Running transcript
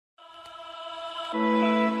So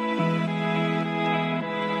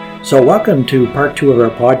welcome to part 2 of our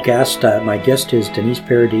podcast. My guest is Denise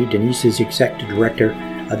Paradis. Denise is Executive Director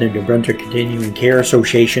of the New Brunswick Continuing Care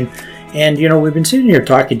Association. And, we've been sitting here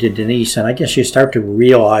talking to Denise, and I guess you start to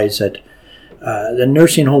realize that the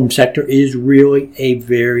nursing home sector is really a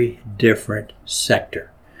very different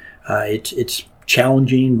sector. It's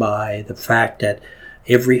challenging by the fact that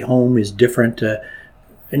every home is different.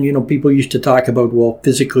 And people used to talk about, well,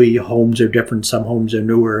 physically homes are different, some homes are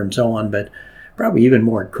newer and so on, but probably even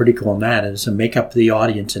more critical than that is the makeup of the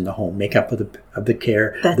audience in the home, makeup of the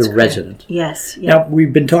care, That's the resident. Yes. Yeah. Now,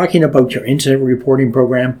 we've been talking about your incident reporting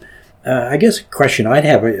program. I guess a question I'd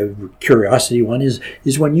have, a curiosity one, is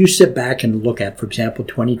when you sit back and look at, for example,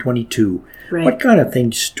 2022, Right. What kind of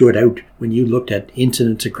things stood out when you looked at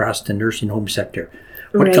incidents across the nursing home sector?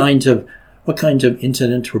 What Right. What kinds of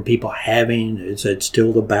incidents were people having? Is it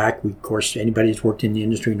still the back? Of course, anybody who's worked in the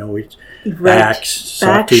industry knows it's Back,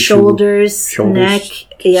 soft tissue, shoulders, neck,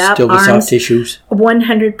 still the arms, soft tissues.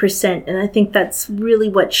 100%. And I think that's really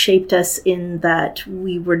what shaped us in that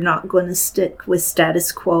we were not going to stick with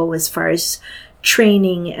status quo as far as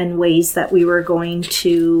training and ways that we were going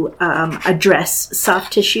to address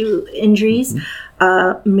soft tissue injuries,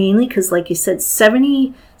 mainly because, like you said,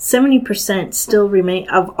 70% still remain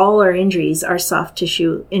of all our injuries are soft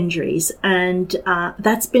tissue injuries. And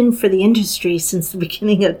that's been for the industry since the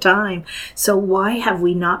beginning of time. So why have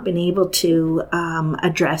we not been able to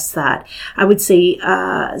address that? I would say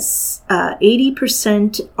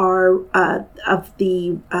 80% are of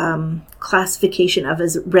the classification of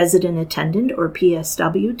as resident attendant or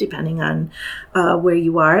PSW, depending on where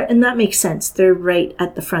you are. And that makes sense. They're right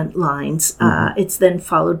at the front lines. It's then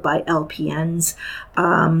followed by LPNs,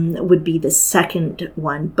 would be the second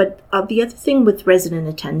one. But the other thing with resident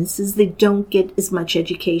attendants is they don't get as much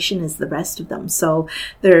education as the rest of them. So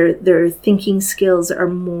their thinking skills are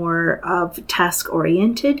more of task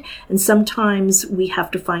oriented. And sometimes we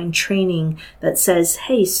have to find training that says,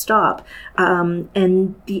 hey, stop.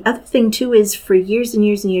 And the other thing too is for years and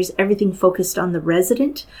years and years, everything focused on the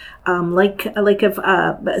resident. Like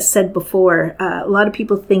I've said before, a lot of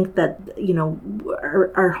people think that,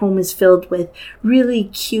 our home is filled with really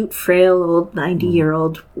cute, frail, old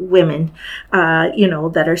 90-year-old women,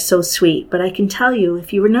 that are so sweet. But I can tell you,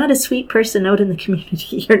 if you were not a sweet person out in the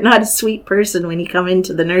community, you're not a sweet person when you come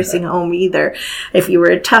into the nursing home either. If you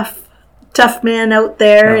were a tough man out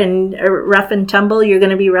there and rough and tumble, you're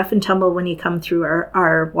going to be rough and tumble when you come through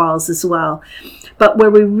our walls as well. But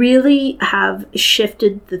where we really have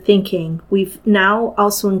shifted the thinking, we've now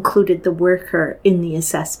also included the worker in the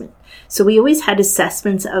assessment. So we always had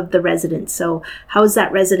assessments of the resident. So how is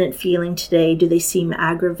that resident feeling today? Do they seem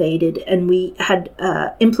aggravated? And we had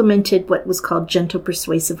implemented what was called gentle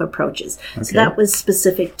persuasive approaches. Okay. So that was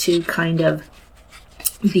specific to kind of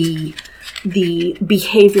the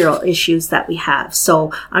behavioral issues that we have.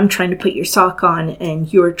 So I'm trying to put your sock on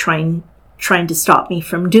and you're trying to stop me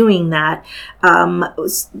from doing that.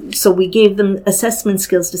 So we gave them assessment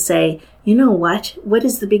skills to say, you know what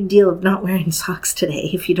is the big deal of not wearing socks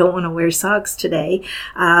today if you don't want to wear socks today,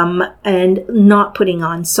 and not putting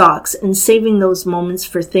on socks and saving those moments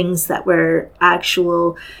for things that were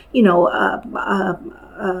actual,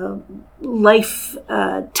 life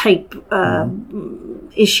type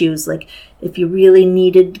issues. Like if you really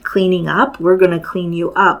needed cleaning up, we're going to clean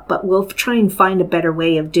you up, but we'll try and find a better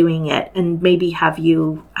way of doing it and maybe have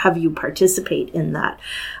you participate in that.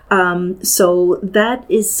 So that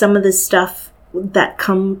is some of the stuff that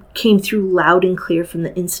came through loud and clear from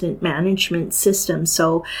the incident management system.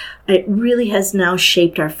 So it really has now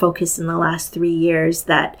shaped our focus in the last 3 years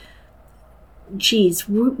that, geez,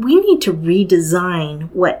 we need to redesign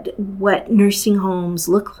what nursing homes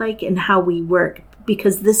look like and how we work,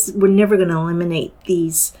 because we're never going to eliminate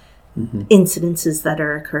these incidences that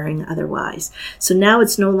are occurring otherwise. So now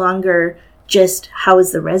it's no longer just how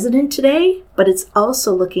is the resident today, but it's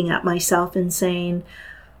also looking at myself and saying,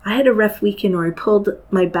 I had a rough weekend or I pulled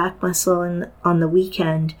my back muscle on the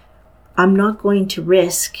weekend. I'm not going to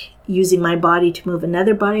risk using my body to move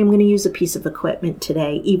another body. I'm going to use a piece of equipment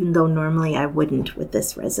today, even though normally I wouldn't with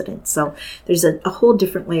this resident. So there's a whole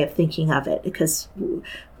different way of thinking of it, because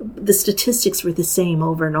the statistics were the same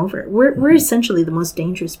over and over. We're essentially the most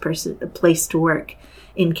dangerous place to work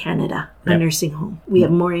in Canada, a nursing home. We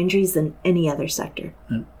have more injuries than any other sector.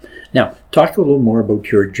 Now, talk a little more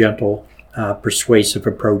about your gentle persuasive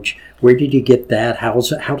approach. Where did you get that? How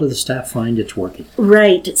do the staff find it's working?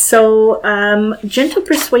 Right. So gentle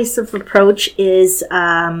persuasive approach is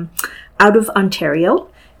out of Ontario.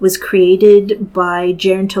 was created by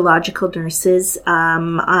gerontological nurses.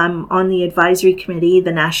 I'm on the advisory committee,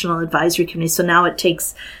 the National Advisory Committee. So now it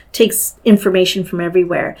takes information from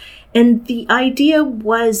everywhere. And the idea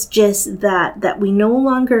was just that we no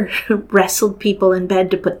longer wrestled people in bed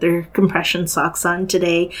to put their compression socks on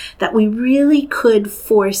today, that we really could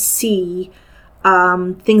foresee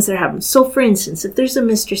things that are happening. So, for instance, if there's a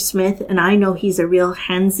Mr. Smith, and I know he's a real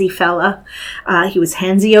handsy fella, he was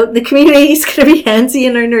handsy out in the community, he's going to be handsy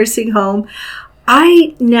in our nursing home.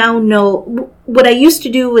 I now know what I used to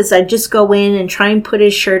do was I'd just go in and try and put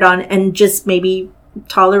his shirt on and just maybe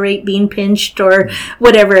tolerate being pinched or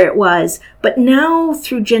whatever it was. But now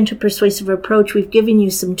through gentle persuasive approach, we've given you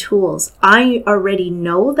some tools. I already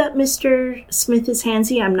know that Mr. Smith is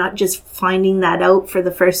handsy. I'm not just finding that out for the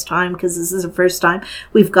first time because this is the first time.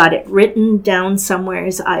 We've got it written down somewhere.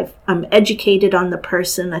 I'm educated on the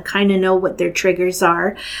person. I kind of know what their triggers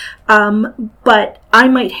are. But I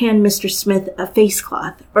might hand Mr. Smith a face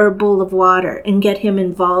cloth or a bowl of water and get him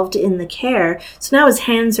involved in the care. So now his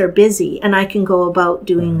hands are busy and I can go about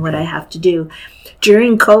doing what I have to do.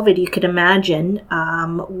 During COVID, you could imagine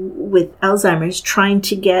with Alzheimer's trying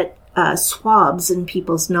to get swabs in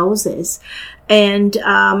people's noses. And,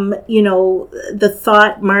 the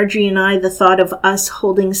thought, Marjorie and I, the thought of us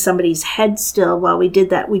holding somebody's head still while we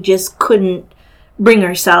did that, we just couldn't bring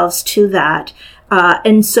ourselves to that.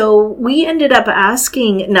 And so we ended up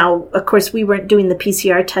asking, now, of course, we weren't doing the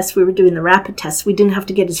PCR test, we were doing the rapid test. We didn't have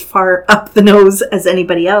to get as far up the nose as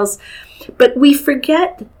anybody else. But we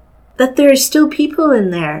forget that there are still people in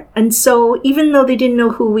there. And so even though they didn't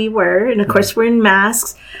know who we were, and of course we're in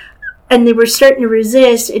masks, and they were starting to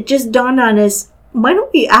resist, it just dawned on us, why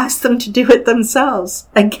don't we ask them to do it themselves?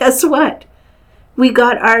 And guess what? We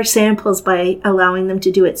got our samples by allowing them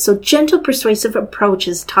to do it. So gentle persuasive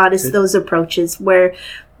approaches taught us those approaches where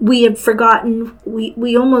we have forgotten,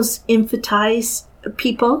 we almost emphasize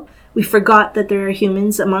people. We forgot that there are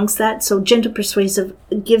humans amongst that. So gentle persuasive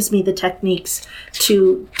gives me the techniques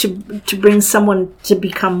to bring someone to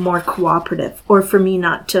become more cooperative, or for me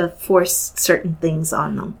not to force certain things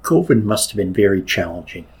on them. COVID must have been very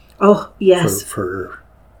challenging. Oh, yes. For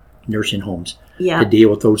nursing homes. Yeah. To deal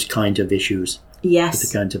with those kinds of issues. Yes. With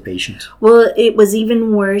the kinds of patients. Well, it was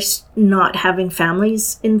even worse not having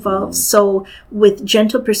families involved. So with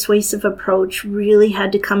gentle persuasive approach really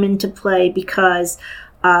had to come into play because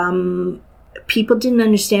people didn't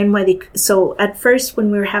understand why so at first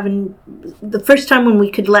when we were having, the first time when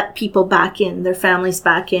we could let people back in, their families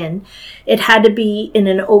back in, it had to be in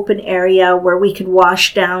an open area where we could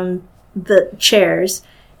wash down the chairs.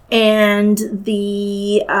 And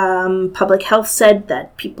the public health said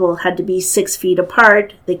that people had to be 6 feet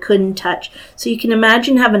apart. They couldn't touch. So you can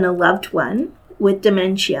imagine having a loved one with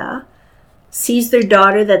dementia sees their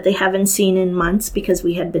daughter that they haven't seen in months because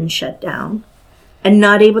we had been shut down, and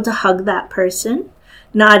not able to hug that person,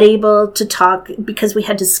 not able to talk because we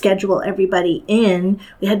had to schedule everybody in.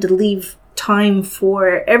 We had to leave time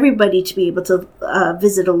for everybody to be able to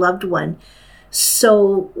visit a loved one.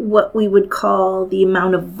 So what we would call the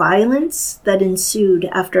amount of violence that ensued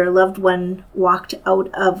after a loved one walked out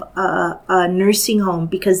of a nursing home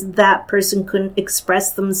because that person couldn't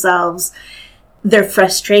express themselves, their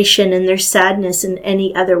frustration and their sadness in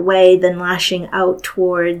any other way than lashing out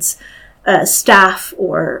towards staff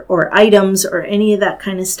or items or any of that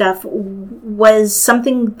kind of stuff, was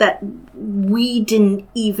something that we didn't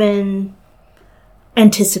even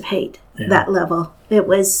anticipate. That level. It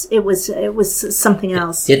was something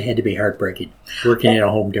else. It had to be heartbreaking working in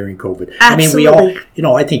a home during COVID. Absolutely. I mean, we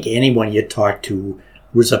all, I think anyone you talk to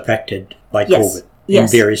was affected by COVID in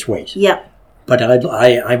various ways. Yeah. But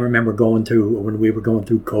I remember when we were going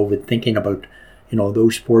through COVID, thinking about,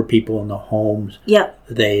 those poor people in the homes. Yeah.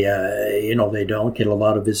 They, they don't get a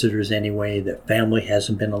lot of visitors anyway. The family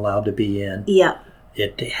hasn't been allowed to be in. Yeah.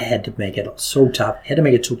 It had to make it so tough. Had to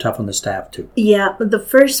make it so tough on the staff too. Yeah, the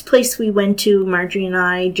first place we went to, Marjorie and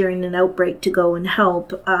I, during an outbreak to go and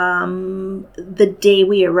help, the day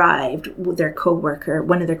we arrived, one of their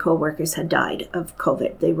coworkers had died of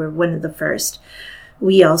COVID. They were one of the first.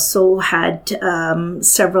 We also had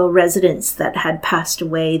several residents that had passed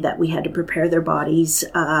away that we had to prepare their bodies.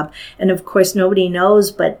 And of course, nobody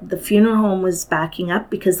knows, but the funeral home was backing up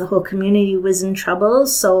because the whole community was in trouble.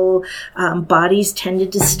 So bodies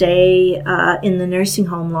tended to stay in the nursing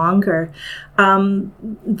home longer.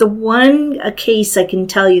 The one case I can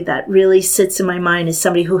tell you that really sits in my mind is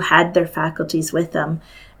somebody who had their faculties with them.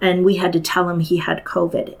 And we had to tell him he had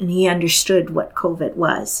COVID, and he understood what COVID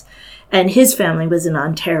was. And his family was in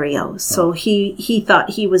Ontario, so he thought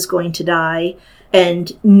he was going to die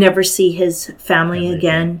and never see his family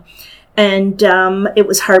again. And it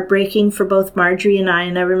was heartbreaking for both Marjorie and I.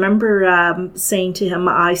 And I remember saying to him,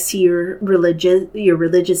 I see you're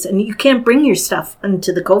religious, and you can't bring your stuff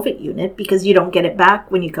into the COVID unit because you don't get it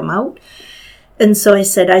back when you come out. And so I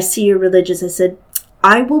said, I see you're religious. I said,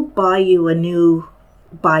 I will buy you a new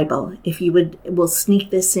Bible if you will sneak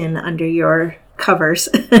this in under your covers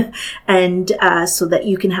and so that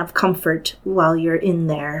you can have comfort while you're in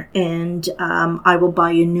there, and I will buy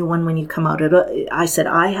you a new one when you come out. I said,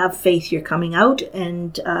 I have faith you're coming out,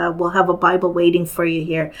 and we'll have a Bible waiting for you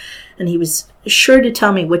here. And he was sure to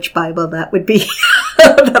tell me which Bible that would be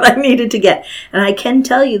that I needed to get. And I can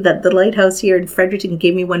tell you that the Lighthouse here in Fredericton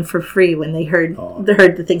gave me one for free when they heard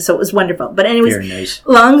the thing, so it was wonderful. But anyways, very nice.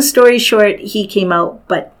 Long story short, he came out,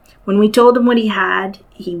 but when we told him what he had,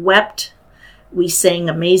 he wept. We sang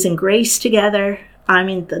Amazing Grace together. I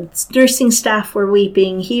mean, the nursing staff were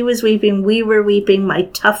weeping. He was weeping. We were weeping. My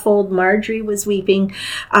tough old Marjorie was weeping.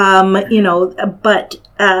 But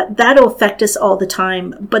that'll affect us all the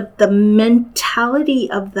time. But the mentality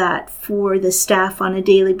of that for the staff on a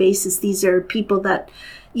daily basis, these are people that,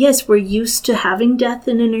 yes, we're used to having death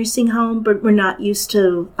in a nursing home, but we're not used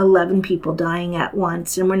to 11 people dying at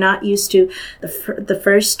once. And we're not used to the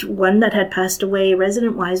first one that had passed away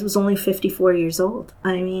resident-wise was only 54 years old.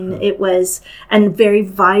 I mean, it was, and very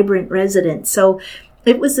vibrant resident. So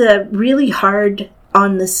it was a really hard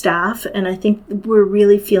on the staff. And I think we're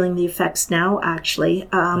really feeling the effects now, actually,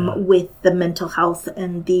 with the mental health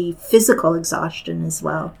and the physical exhaustion as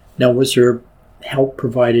well. Now, was there help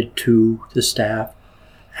provided to the staff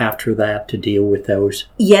after that to deal with those?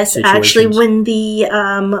 Yes, situations? Actually, when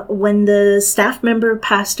the staff member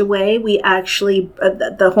passed away, we actually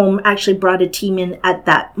the home actually brought a team in at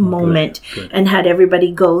that moment. Good. And had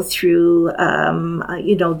everybody go through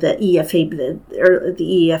the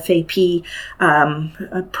EFAP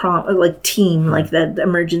team, like the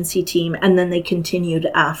emergency team, and then they continued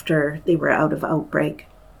after they were out of outbreak.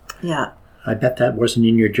 Yeah. I bet that wasn't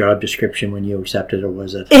in your job description when you accepted, or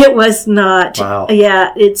was it? It was not. Wow.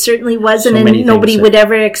 Yeah, it certainly wasn't, so and nobody would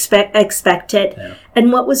ever expect it. Yeah.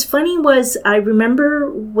 And what was funny was, I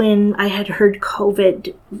remember when I had heard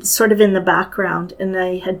COVID sort of in the background, and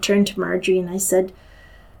I had turned to Marjorie and I said,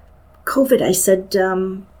 COVID, I said,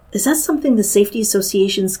 is that something the Safety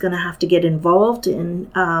Association's going to have to get involved in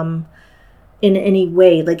any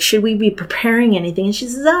way? Like, should we be preparing anything? And she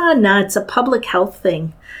says, no, it's a public health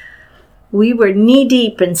thing. We were knee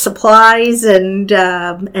deep in supplies and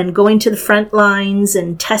going to the front lines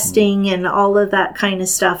and testing and all of that kind of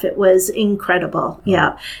stuff. It was incredible.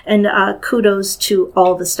 Yeah. And kudos to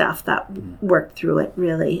all the staff that worked through it,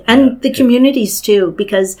 really. And the communities too,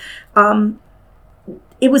 because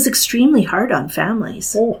it was extremely hard on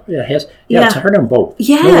families. Oh, yeah, it's hard on both.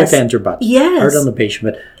 Yes. No ifs, ands, or buts. Yes. Hard on the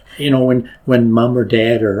patient, but when mom or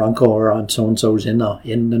dad or uncle or aunt so-and-so's in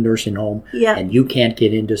the nursing home, and you can't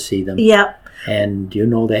get in to see them, and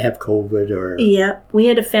they have COVID or... Yeah, we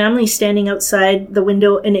had a family standing outside the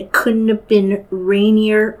window, and it couldn't have been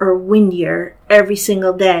rainier or windier every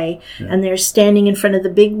single day, and they're standing in front of the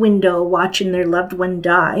big window watching their loved one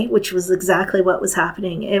die, which was exactly what was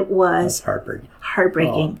happening. It was... That's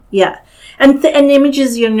heartbreaking. Yeah. And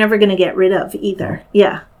images you're never going to get rid of either.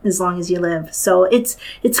 Yeah, as long as you live. So it's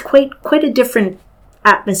quite a different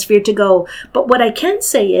atmosphere to go. But what I can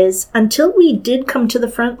say is, until we did come to the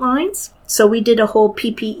front lines, so we did a whole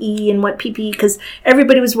PPE and what PPE, because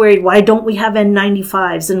everybody was worried, why don't we have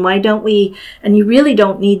N95s and why don't we, and you really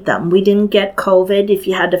don't need them. We didn't get COVID. If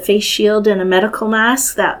you had a face shield and a medical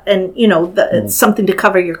mask and something to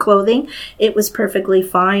cover your clothing, it was perfectly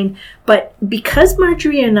fine. But because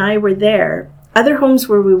Marjorie and I were there, other homes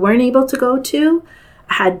where we weren't able to go to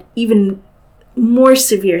had even more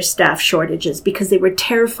severe staff shortages because they were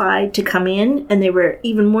terrified to come in, and they were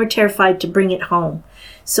even more terrified to bring it home.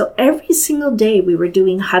 So every single day we were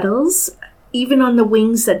doing huddles, even on the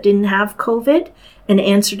wings that didn't have COVID, and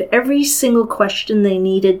answered every single question they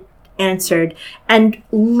needed answered, and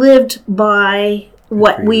lived by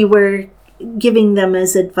what we were giving them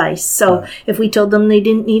as advice. So if we told them they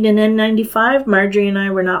didn't need an N95, Marjorie and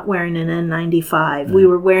I were not wearing an N95. We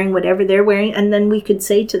were wearing whatever they're wearing, and then we could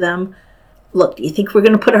say to them, look, do you think we're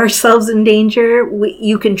going to put ourselves in danger?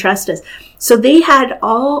 You can trust us. So they had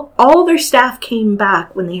all their staff came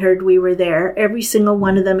back when they heard we were there, every single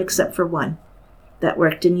one of them except for one that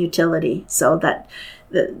worked in utility. So that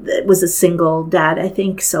was a single dad, I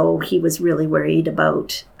think. So he was really worried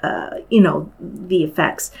about, the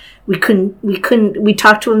effects. We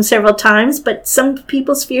talked to him several times, but some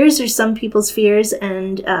people's fears are some people's fears,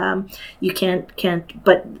 and you can't,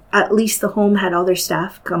 but at least the home had all their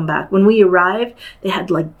staff come back. When we arrived, they had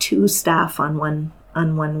like 2 staff on one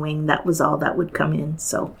on one wing. That was all that would come in.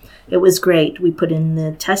 So it was great. We put in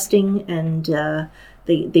the testing, and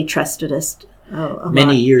they trusted us a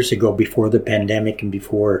Many lot. years ago, before the pandemic and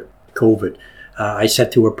before COVID, I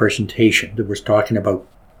sat through a presentation that was talking about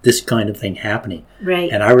this kind of thing happening. Right.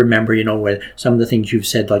 And I remember, when some of the things you've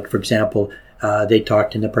said, like, for example, they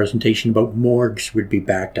talked in the presentation about morgues would be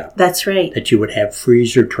backed up. That's right. That you would have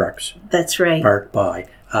freezer trucks That's right. parked by.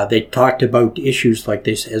 They talked about issues like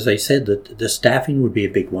this, as I said, that the staffing would be a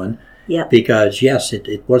big one. Yep. Because, yes,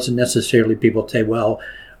 it wasn't necessarily people say, well,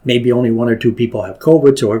 maybe only one or two people have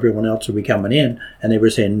COVID, so everyone else will be coming in. And they were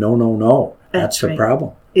saying, no. That's the right.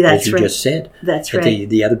 problem. That's as you right. just said. That's that right.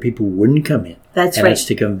 The other people wouldn't come in. That's and right. it's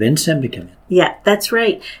to convince them to come in. Yeah, that's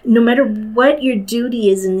right. No matter what your duty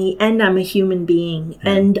is, in the end, I'm a human being.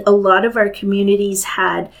 And a lot of our communities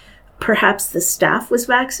had, perhaps the staff was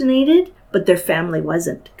vaccinated, but their family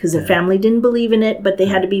wasn't, because their family didn't believe in it, but they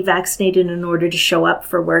had to be vaccinated in order to show up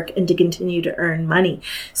for work and to continue to earn money.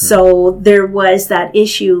 So there was that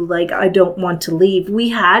issue, like, I don't want to leave. We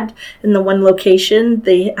had, in the one location,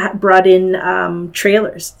 they brought in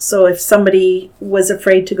trailers. So if somebody was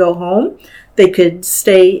afraid to go home, they could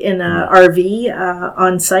stay in a RV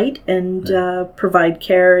on site and provide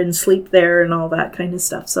care and sleep there and all that kind of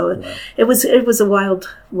stuff. So it was a wild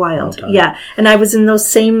time. yeah. And I was in those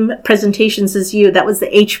same presentations as you. That was the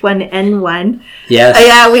H1N1. Yes.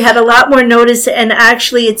 Yeah, we had a lot more notice. And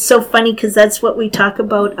actually, it's so funny because that's what we talk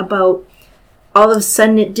about all of a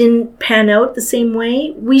sudden it didn't pan out the same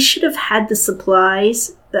way. We should have had the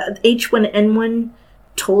supplies. The H1N1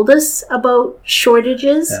 told us about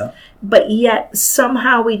shortages. Yeah. But yet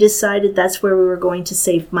somehow we decided that's where we were going to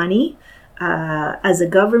save money as a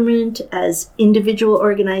government, as individual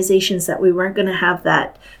organizations, that we weren't going to have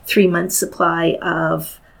that 3-month supply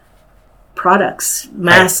of products,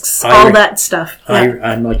 masks, all that stuff. Yeah.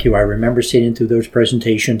 I'm like you. I remember sitting through those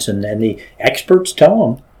presentations, and the experts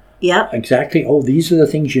tell them exactly, these are the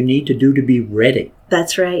things you need to do to be ready.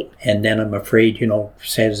 That's right. And then I'm afraid,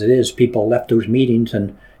 sad as it is, people left those meetings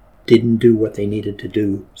and didn't do what they needed to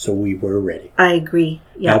do, so we were ready. I agree.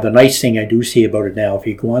 Yeah. Now, the nice thing I do see about it now, if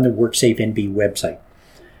you go on the WorkSafe NB website,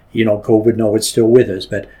 COVID, no, it's still with us,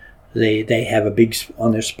 but they have a big,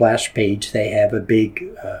 on their splash page, they have a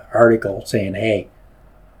big article saying, hey,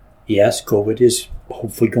 yes, COVID is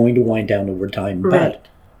hopefully going to wind down over time, but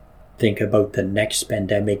think about the next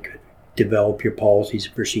pandemic. Develop your policies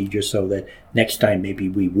and procedures so that next time maybe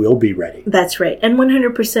we will be ready. That's right. And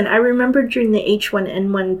 100%. I remember during the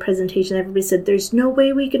H1N1 presentation, everybody said, there's no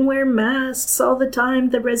way we can wear masks all the time.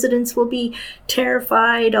 The residents will be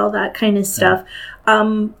terrified, all that kind of stuff.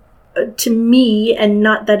 To me, and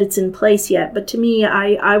not that it's in place yet, but to me,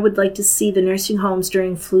 I would like to see the nursing homes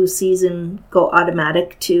during flu season go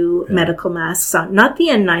automatic to medical masks on. Not the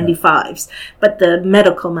N95s, but the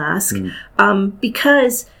medical mask.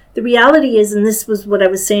 Because the reality is, and this was what I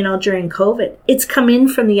was saying all during COVID, it's come in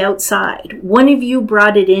from the outside. One of you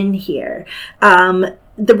brought it in here.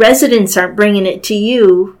 The residents aren't bringing it to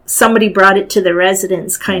you. Somebody brought it to the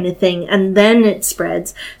residents, kind of thing, and then it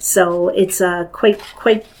spreads. So it's quite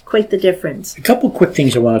the difference. A couple quick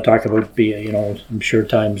things I want to talk about. I'm sure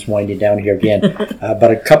time's winding down here again,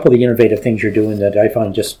 but a couple of the innovative things you're doing that I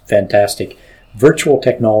find just fantastic. Virtual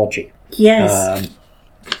technology. Yes.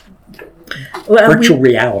 Virtual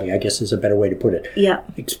reality, I guess, is a better way to put it. Yeah.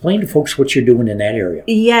 Explain to folks what you're doing in that area.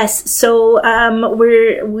 Yes. So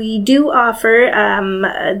we do offer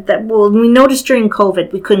that. Well, we noticed during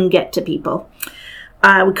COVID we couldn't get to people.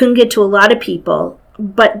 We couldn't get to a lot of people,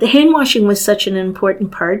 but the hand washing was such an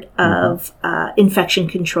important part of infection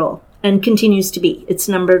control, and continues to be. It's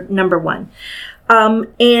number one.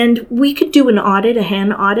 And we could do an audit, a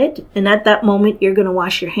hand audit, and at that moment, you're going to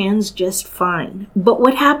wash your hands just fine. But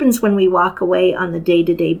what happens when we walk away on the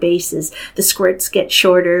day-to-day basis? The squirts get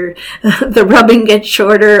shorter, the rubbing gets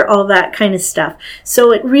shorter, all that kind of stuff.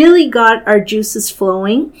 So it really got our juices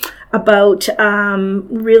flowing about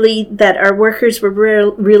really that our workers were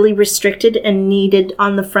really restricted and needed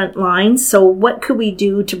on the front lines. So what could we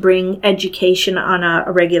do to bring education on a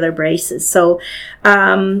regular basis? So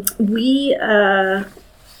we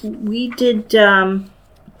did 2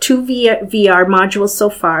 VR modules so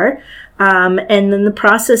far. And then the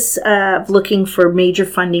process of looking for major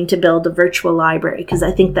funding to build a virtual library, because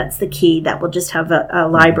I think that's the key, that we'll just have a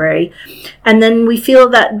library. And then we feel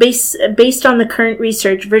that based on the current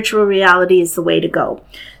research, virtual reality is the way to go.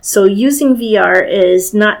 So using VR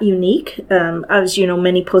is not unique. As you know,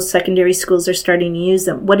 many post-secondary schools are starting to use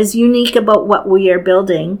them. What is unique about what we are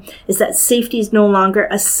building is that safety is no longer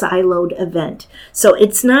a siloed event. So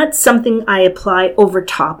it's not something I apply over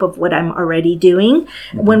top of what I'm already doing.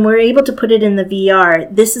 Mm-hmm. When we're able to put it in the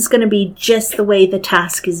VR, this is going to be just the way the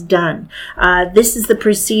task is done. This is the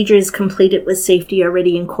procedure is completed with safety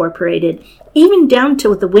already incorporated, even down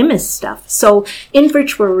to the WMIS stuff. So in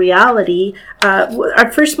virtual reality,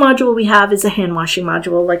 our first module we have is a hand washing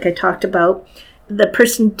module, like I talked about. The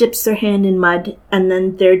person dips their hand in mud, and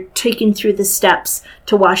then they're taken through the steps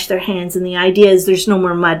to wash their hands. And the idea is there's no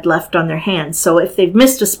more mud left on their hands. So if they've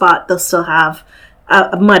missed a spot, they'll still have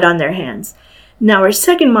mud on their hands. Now, our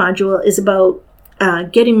second module is about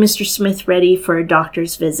getting Mr. Smith ready for a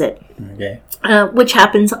doctor's visit. Okay. Which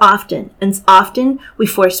happens often. And often we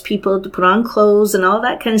force people to put on clothes and all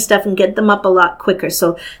that kind of stuff and get them up a lot quicker.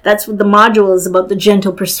 So that's what the module is about, the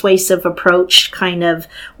gentle, persuasive approach kind of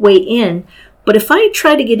way in. But if I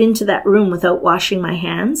try to get into that room without washing my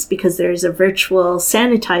hands, because there's a virtual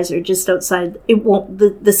sanitizer just outside, it won't.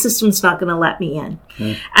 The system's not going to let me in.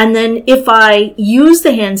 Mm. And then if I use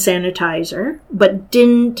the hand sanitizer but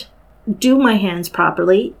didn't do my hands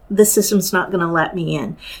properly, the system's not going to let me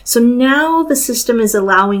in. So now the system is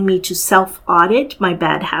allowing me to self-audit my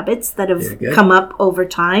bad habits that have come up over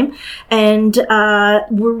time. And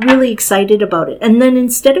we're really excited about it. And then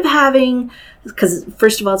instead of having, because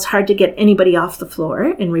first of all, it's hard to get anybody off the floor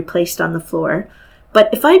and replaced on the floor. But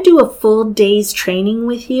if I do a full day's training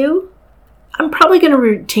with you, I'm probably going to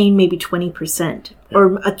retain maybe 20%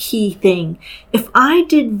 or a key thing. If I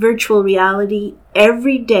did virtual reality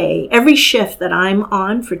every day, every shift that I'm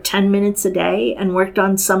on for 10 minutes a day and worked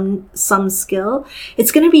on some skill,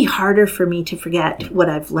 it's going to be harder for me to forget what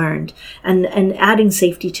I've learned. And adding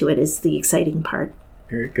safety to it is the exciting part.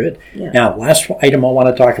 Very good. Yeah. Now, last item I want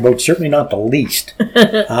to talk about, certainly not the least.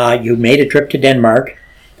 You made a trip to Denmark.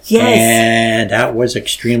 Yes. And that was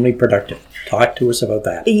extremely productive. Talk to us about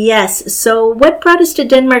that. Yes. So what brought us to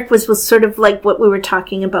Denmark was sort of like what we were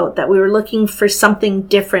talking about, that we were looking for something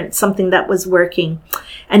different, something that was working.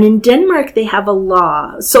 And in Denmark, they have a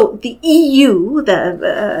law. So the EU,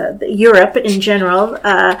 the Europe in general,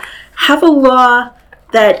 have a law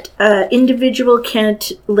that individual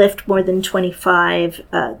can't lift more than 25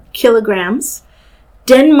 kilograms.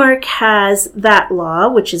 Denmark has that law,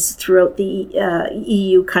 which is throughout the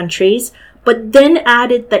EU countries, but then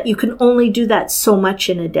added that you can only do that so much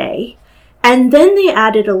in a day. And then they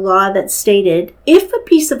added a law that stated if a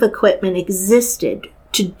piece of equipment existed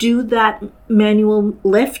to do that manual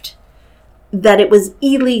lift, that it was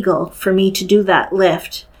illegal for me to do that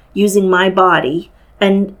lift using my body,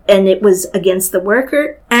 and it was against the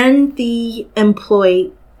worker and the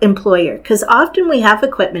employer, because often we have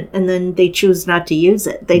equipment and then they choose not to use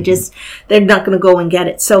it. They're not going to go and get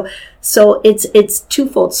it. So it's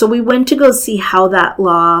twofold. So we went to go see how that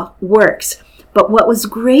law works. But what was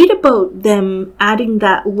great about them adding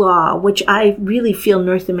that law, which I really feel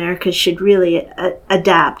North America should really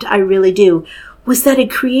adapt, I really do, was that it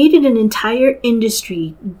created an entire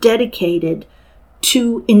industry dedicated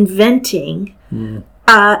to inventing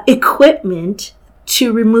equipment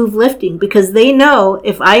to remove lifting, because they know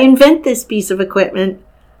if I invent this piece of equipment,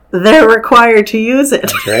 they're required to use it.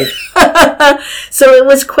 That's right. So it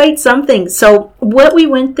was quite something. So what we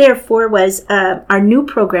went there for was our new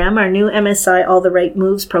program, our new MSI All the Right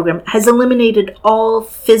Moves program, has eliminated all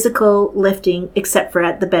physical lifting except for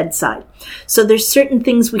at the bedside. So there's certain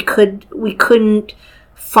things we couldn't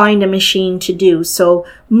find a machine to do. So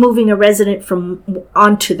moving a resident from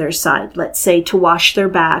onto their side, let's say, to wash their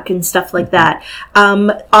back and stuff like that.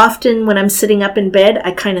 Often when I'm sitting up in bed,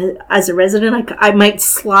 I kind of, as a resident, I might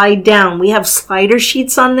slide down. We have slider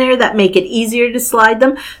sheets on there that make it easier to slide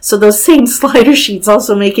them. So those same slider sheets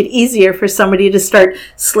also make it easier for somebody to start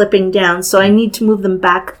slipping down. So I need to move them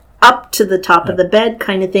back up to the top of the bed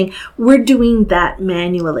kind of thing. We're doing that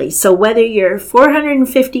manually. So whether you're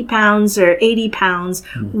 450 pounds or 80 pounds,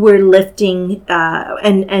 we're lifting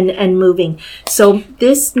and moving. So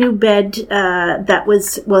this new bed that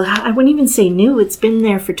was, well, I wouldn't even say new. It's been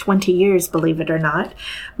there for 20 years, believe it or not.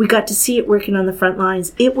 We got to see it working on the front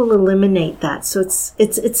lines. It will eliminate that. So it's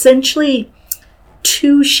essentially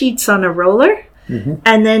 2 sheets on a roller. Mm-hmm.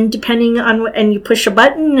 And then depending on and you push a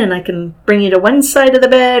button and I can bring you to one side of the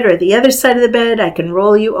bed or the other side of the bed. I can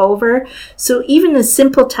roll you over. So even a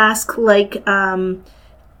simple task like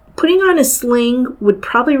putting on a sling would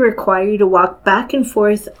probably require you to walk back and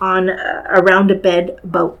forth on around a bed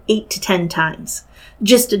about 8 to 10 times.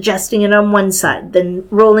 just adjusting it on one side, then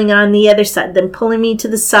rolling it on the other side, then pulling me to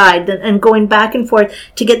the side, and going back and forth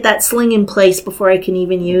to get that sling in place before I can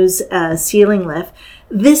even use a ceiling lift.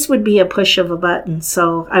 This would be a push of a button.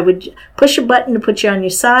 So I would push a button to put you on your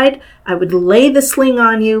side. I would lay the sling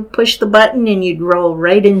on you, push the button, and you'd roll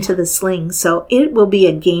right into the sling. So it will be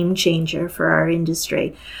a game changer for our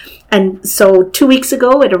industry. And so 2 weeks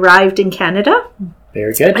ago, it arrived in Canada.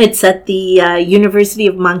 Very good. It's at the University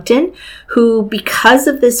of Moncton, who, because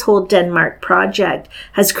of this whole Denmark project,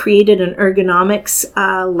 has created an ergonomics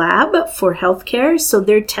lab for healthcare. So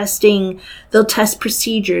they'll test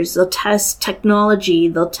procedures, they'll test technology,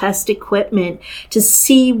 they'll test equipment to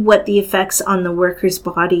see what the effects on the worker's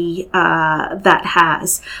body that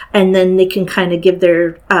has. And then they can kind of give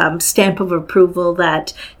their stamp of approval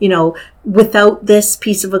that, without this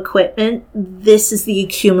piece of equipment, this is the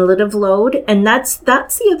cumulative load. And that's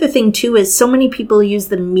the other thing too, is so many people use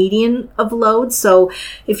the median of load. So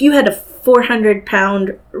if you had a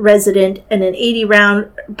 400-pound resident and an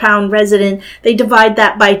 80-pound resident, they divide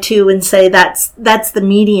that by 2 and say that's the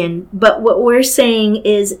median. But what we're saying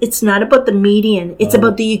is it's not about the median, it's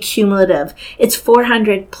about the cumulative. It's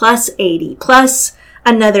 400 plus 80 plus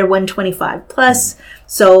another 125 plus.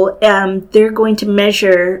 So they're going to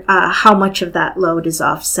measure how much of that load is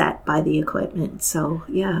offset by the equipment. So,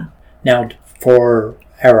 yeah. Now, for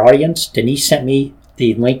our audience, Denise sent me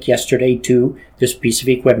the link yesterday to this piece of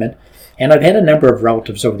equipment. And I've had a number of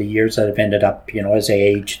relatives over the years that have ended up, as they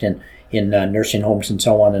aged in nursing homes and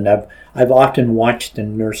so on. And I've often watched the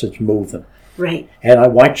nurses move them. Right. And I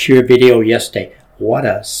watched your video yesterday. What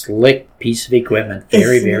a slick piece of equipment.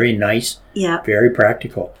 Very, very nice. Yeah. Very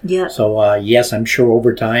practical. Yeah. So, yes, I'm sure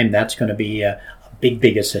over time that's going to be a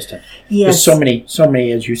big assistant. Yes. There's so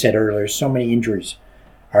many, as you said earlier, so many injuries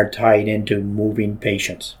are tied into moving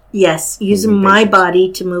patients. Yes, using my body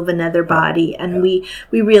to move another body, and we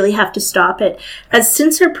really have to stop it.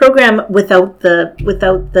 Since our program, we've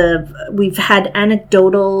had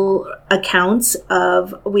anecdotal accounts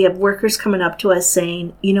of, we have workers coming up to us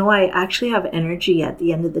saying, I actually have energy at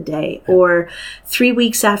the end of the day. Yeah. Or 3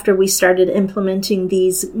 weeks after we started implementing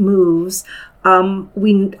these moves,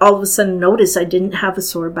 we all of a sudden noticed I didn't have a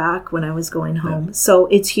sore back when I was going home. Yeah. So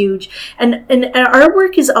it's huge. And our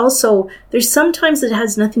work is also, there's sometimes it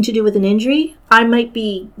has nothing to do with an injury. I might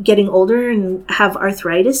be getting older and have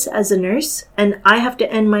arthritis as a nurse, and I have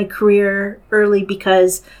to end my career early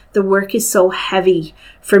because the work is so heavy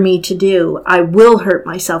for me to do. I will hurt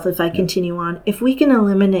myself if I continue on. If we can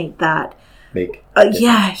eliminate that,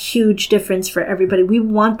 huge difference for everybody. We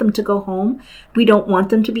want them to go home. We don't want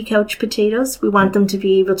them to be couch potatoes. We want them to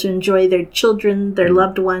be able to enjoy their children, their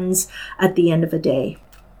loved ones at the end of a day.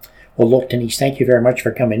 Well, look, Denise, thank you very much for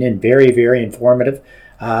coming in. Very, very informative.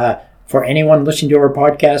 For anyone listening to our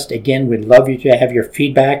podcast, again, we'd love you to have your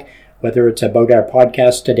feedback, whether it's about our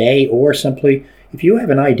podcast today or simply if you have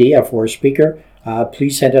an idea for a speaker,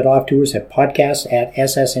 please send it off to us at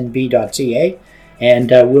podcast@ssnv.ca.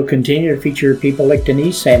 And we'll continue to feature people like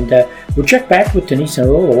Denise, and we'll check back with Denise in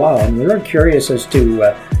a little while. And we're curious as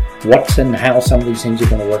to what's and how some of these things are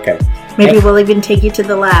going to work out. Maybe we'll even take you to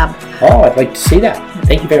the lab. Oh, I'd like to see that.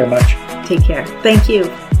 Thank you very much. Take care. Thank you.